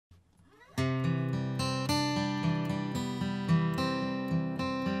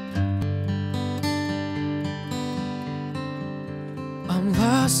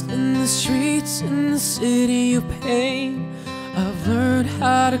lost in the streets in the city of pain. I've learned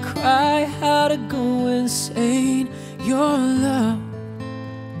how to cry, how to go insane. Your love,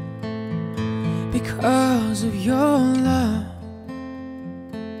 because of your love.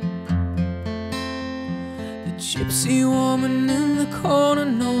 The gypsy woman in the corner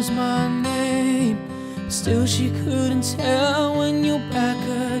knows my name, but still she couldn't tell when you're back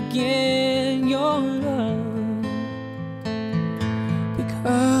again. Your love,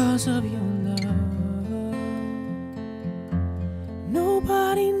 because of your love.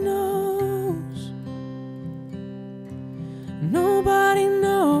 Nobody knows, nobody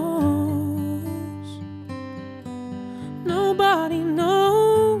knows, nobody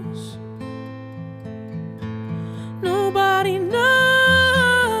knows, nobody knows.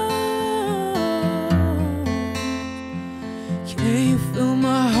 Can you feel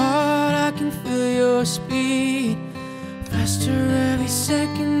my heart? I can feel your speed, faster every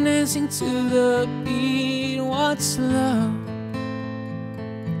second, dancing to the beat. What's love?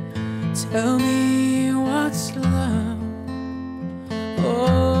 Tell me what's love?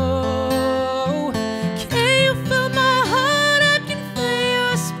 Oh, can you feel my heart? I can feel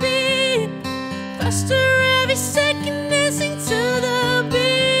your speed, faster every second, dancing to the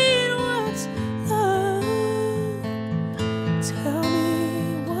beat. What's love? Tell me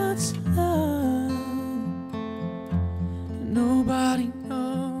what's love? Nobody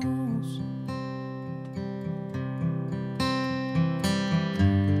knows.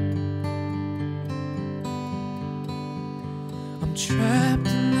 I'm trapped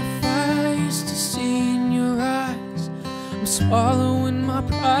in the fire I used to see in your eyes. I'm swallowing my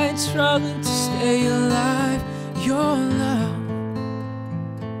pride, struggling to stay alive. Your love,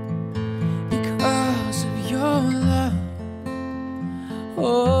 because of your love.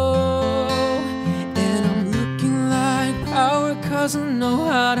 Oh, and I'm looking like power, cause I know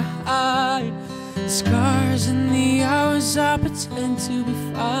how to hide scars in the hours I pretend to be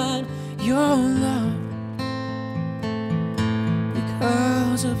fine. Your love,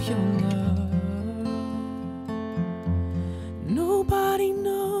 because of your love. Nobody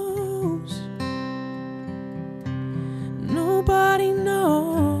knows, nobody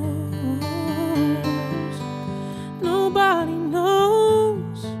knows, nobody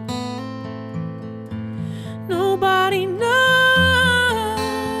knows, nobody knows.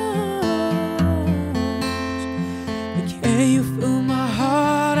 Can you feel my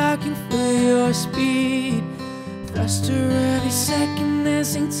heart? I can feel your speed, faster every second,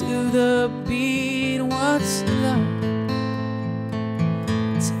 dancing to the beat.